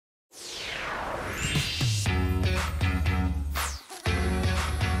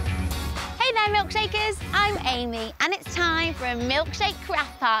Milkshakers, I'm Amy and it's time for a milkshake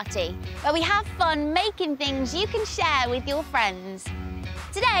craft party where we have fun making things you can share with your friends.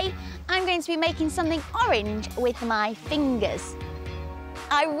 Today, I'm going to be making something orange with my fingers.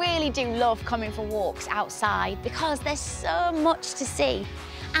 I really do love coming for walks outside because there's so much to see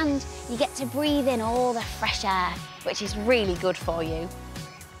and you get to breathe in all the fresh air, which is really good for you.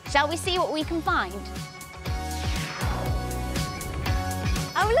 Shall we see what we can find?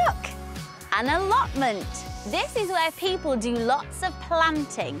 Oh look, an allotment. This is where people do lots of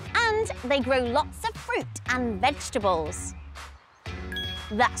planting and they grow lots of fruit and vegetables.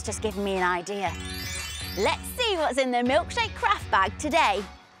 That's just given me an idea. Let's see what's in the milkshake craft bag today.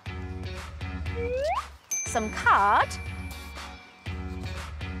 Some card,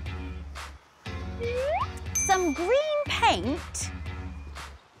 some green paint,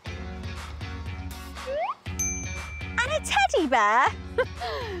 and a teddy bear.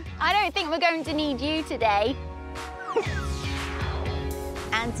 I don't think we're going to need you today.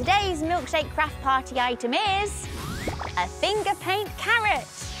 And today's milkshake craft party item is a finger paint carrot.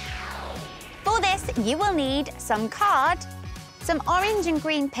 For this, you will need some card, some orange and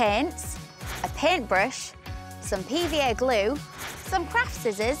green paints, a paintbrush, some PVA glue, some craft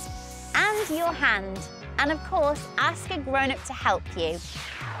scissors, and your hand. And of course, ask a grown-up to help you.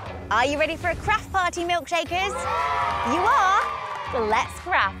 Are you ready for a craft party, milkshakers? You are? Well, let's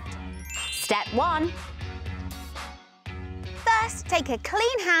craft. Step 1. First, take a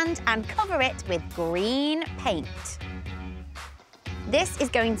clean hand and cover it with green paint. This is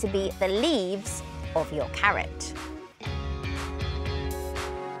going to be the leaves of your carrot.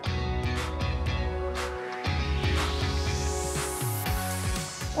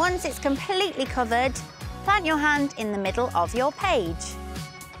 Once it's completely covered, plant your hand in the middle of your page.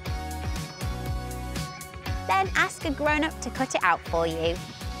 Then ask a grown-up to cut it out for you.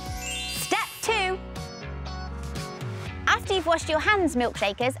 Step 2. After you've washed your hands,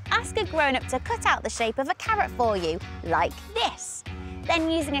 milkshakers, ask a grown-up to cut out the shape of a carrot for you, like this. Then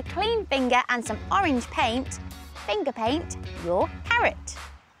using a clean finger and some orange paint, finger paint your carrot.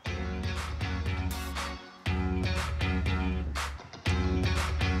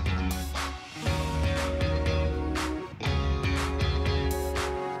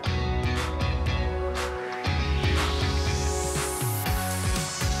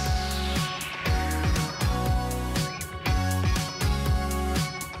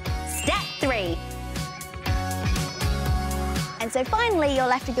 Step 3. And so finally, you're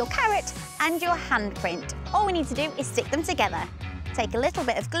left with your carrot and your handprint. All we need to do is stick them together. Take a little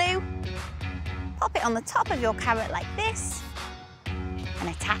bit of glue, pop it on the top of your carrot like this, and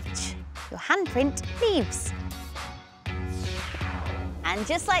attach your handprint leaves. And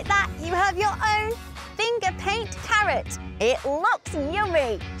just like that, you have your own finger paint carrot. It looks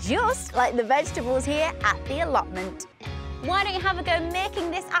yummy, just like the vegetables here at the allotment. Why don't you have a go making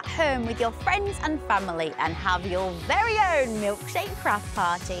this at home with your friends and family and have your very own milkshake craft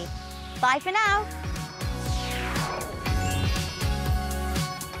party. Bye for now.